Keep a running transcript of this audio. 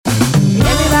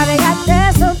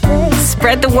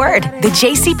spread the word. The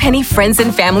JCPenney Friends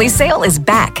and Family Sale is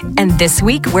back. And this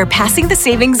week, we're passing the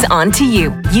savings on to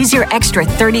you. Use your extra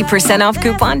 30% off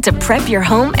coupon to prep your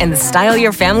home and style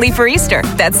your family for Easter.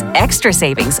 That's extra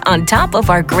savings on top of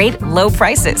our great low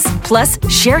prices. Plus,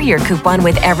 share your coupon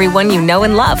with everyone you know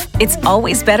and love. It's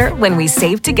always better when we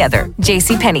save together.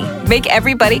 JCPenney. Make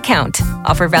everybody count.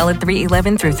 Offer valid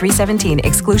 3/11 through 3/17.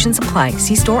 Exclusions apply.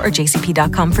 See store or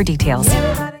jcp.com for details.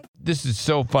 This is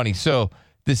so funny. So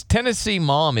this Tennessee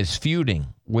mom is feuding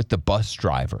with the bus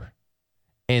driver.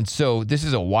 And so this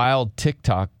is a wild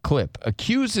TikTok clip.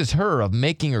 Accuses her of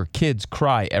making her kids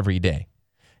cry every day.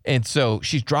 And so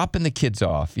she's dropping the kids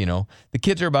off, you know. The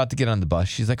kids are about to get on the bus.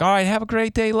 She's like, all right, have a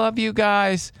great day. Love you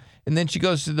guys. And then she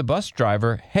goes to the bus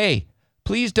driver. Hey,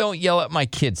 please don't yell at my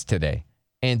kids today.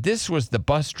 And this was the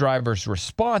bus driver's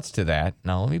response to that.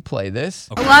 Now, let me play this.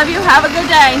 I love you. Have a good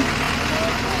day.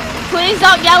 Please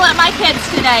don't yell at my kids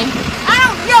today. I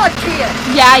don't yell at kids.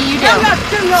 Yeah, you do. I'm not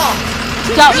too long.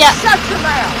 Don't yell. Shut your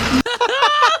mouth.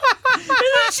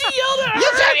 And then she yelled at her. You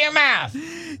shut your mouth.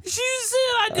 She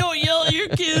said, I don't yell at your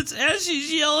kids, as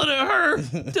she's yelling at her.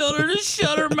 Tell her to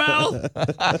shut her mouth.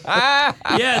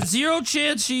 Yeah, zero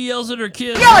chance she yells at her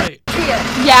kids. Yell at Right. kids.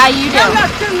 Yeah, you do. I'm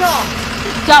not too long.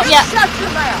 Don't yell. Shut your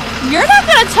mouth. You're not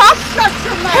going to talk. Shut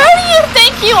your mouth. Who do you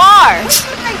think you are? Who do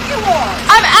you think you are?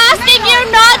 I'm asking you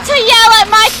not to yell at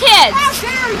my kids. How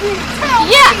dare you tell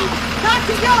Yeah. me not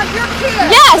to yell at your kids?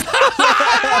 Yes.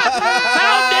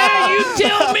 How dare you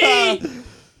tell me?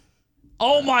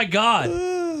 Oh my God.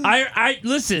 I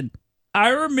listen. I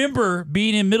remember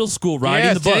being in middle school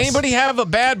riding the bus. Did anybody have a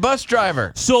bad bus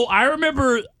driver? So I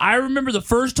remember the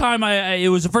first time it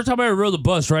was the first time I ever rode the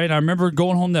bus, right? And I remember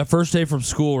going home that first day from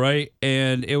school, right?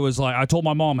 And it was like, I told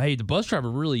my mom, hey, the bus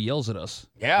driver really yells at us.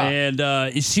 Yeah.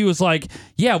 And she was like,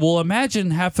 yeah, well,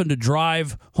 imagine having to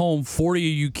drive home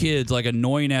 40 of you kids, like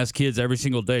annoying ass kids every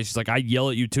single day. She's like, I yell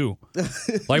at you too.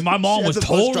 Like my mom was the bus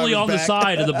totally driver's on the back.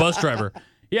 side of the bus driver.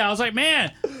 Yeah, I was like,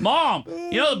 man, Mom,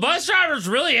 the bus driver's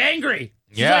really angry.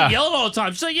 She's Yeah. like yelling all the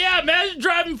time. She's like, yeah, imagine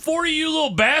driving 40 of you little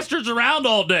bastards around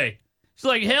all day. She's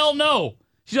like, hell no.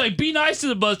 She's like, be nice to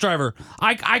the bus driver.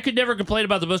 I could never complain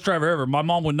about the bus driver ever. My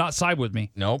mom would not side with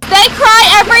me. Nope. They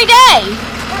cry every day.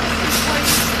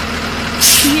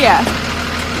 Yeah.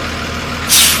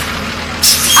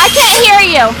 I can't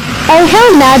hear you. Oh,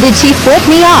 hell no, did she flip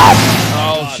me off?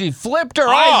 Oh, she flipped her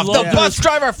I off. love The bus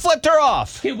driver flipped her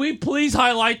off. Can we please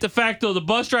highlight the fact, though, the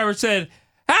bus driver said,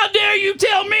 how dare you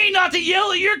tell me not to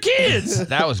yell at your kids?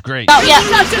 That was great. Oh, yeah.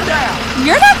 Shut your mouth.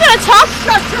 You're not going to talk.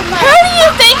 Shut your mouth. Who do you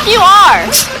think you are?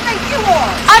 Who do you think you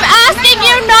are? I'm asking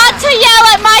you not to yell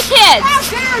at my kids. How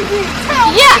dare you tell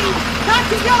Yeah. me not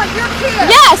to yell at your kids?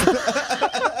 Yes.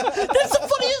 That's the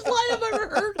funniest line I've ever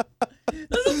heard.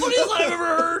 That's the funniest line I've ever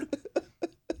heard.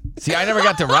 See, I never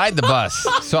got to ride the bus,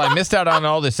 so I missed out on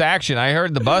all this action. I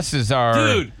heard the buses are...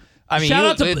 Dude. I mean, Shout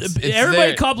out to it's everybody.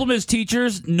 there. Compliments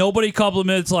teachers. Nobody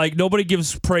compliments nobody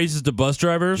gives praises to bus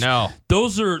drivers. No.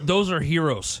 those are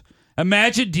heroes.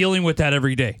 Imagine dealing with that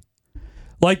every day.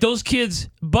 Like those kids,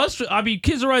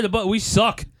 kids are riding the bus. We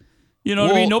suck. You know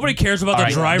what I mean? Nobody cares about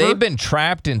the driver. They've been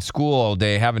trapped in school all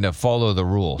day having to follow the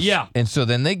rules. Yeah. And so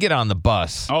then they get on the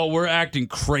bus. Oh, we're acting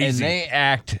crazy. And they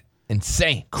act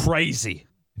insane. Crazy.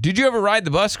 Did you ever ride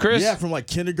the bus, Chris? Yeah, from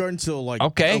kindergarten till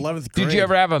 11th grade. Did you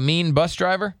ever have a mean bus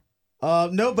driver?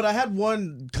 No, but I had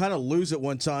one kind of lose at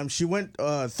one time. She went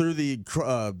through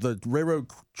the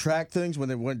railroad track things when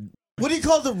they went. What do you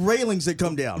call the railings that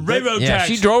come down? Railroad tracks.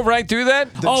 She drove right through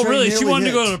that? The Oh, train really? She nearly wanted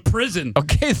to go hit. to prison.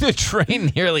 Okay, the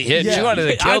train nearly hit. Yeah. She wanted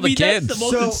to kill the kids. That's the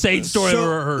most insane story I've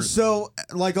ever heard. So,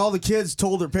 all the kids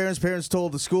told their parents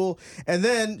told the school, and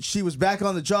then she was back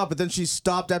on the job, but then she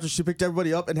stopped after she picked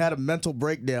everybody up and had a mental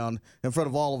breakdown in front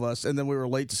of all of us, and then we were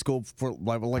late to school for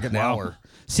like an hour.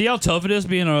 See how tough it is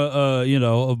being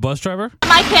a bus driver?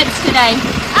 My kids today.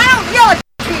 I don't yell at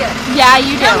kids. Yeah,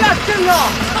 you do. I'm not too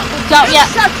long. Don't yell.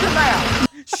 Shut your mouth.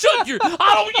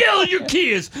 I don't yell at your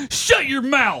kids. Shut your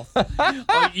mouth.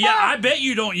 Yeah, I bet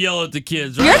you don't yell at the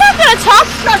kids. Right? You're not going to talk.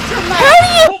 Shut your mouth. Who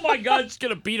do you? Oh my God, she's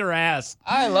gonna beat her ass.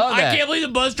 I love that. I can't believe the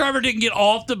bus driver didn't get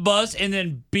off the bus and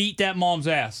then beat that mom's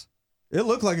ass. It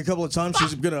looked like a couple of times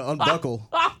she's gonna unbuckle.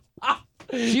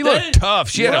 She looked tough.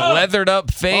 She had a leathered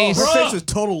up face. Her face was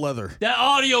total leather. That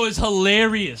audio is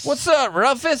hilarious. What's up,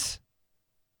 Rufus?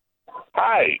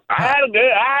 Hey, I had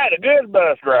a good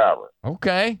bus driver.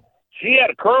 Okay. She had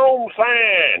a chrome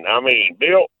sign,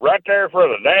 built right there for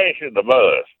the dash of the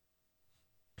bus.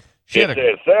 She It had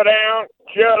said, sit down,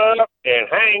 shut up, and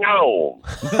hang on.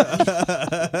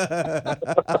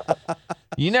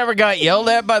 You never got yelled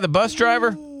at by the bus driver?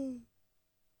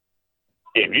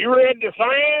 If you read the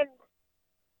sign,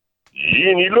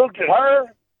 And you looked at her.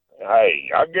 Hey,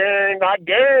 I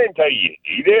guarantee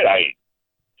you did. Hey,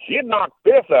 she'd knock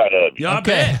this out of you. Yeah,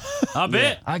 Okay. I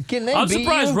bet. I'm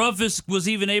surprised Rufus was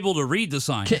even able to read the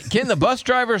sign. Can the bus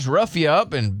drivers rough you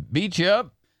up and beat you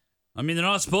up? I mean, they're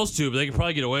not supposed to, but they could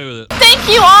probably get away with it. Think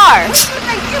you are. Who do you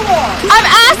think you are? I'm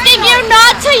asking you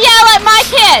not to yell at my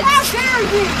kids. How dare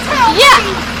you tell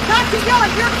me not to yell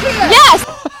at your kids? Yes.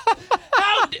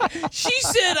 She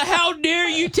said, "How dare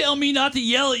you tell me not to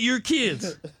yell at your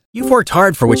kids?" You've worked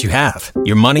hard for what you have.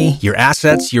 Your money, your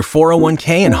assets, your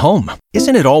 401k, and home.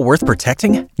 Isn't it all worth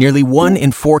protecting? Nearly 1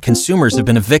 in 4 consumers have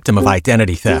been a victim of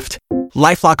identity theft.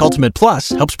 LifeLock Ultimate Plus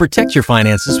helps protect your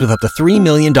finances with up to $3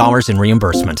 million in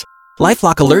reimbursement.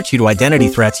 LifeLock alerts you to identity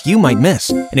threats you might miss.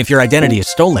 And if your identity is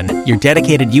stolen, your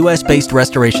dedicated U.S.-based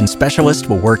restoration specialist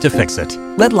will work to fix it.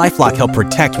 Let LifeLock help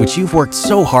protect what you've worked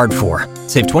so hard for.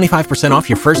 Save 25% off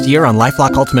your first year on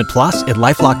LifeLock Ultimate Plus at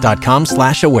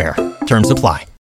LifeLock.com/aware. Terms apply.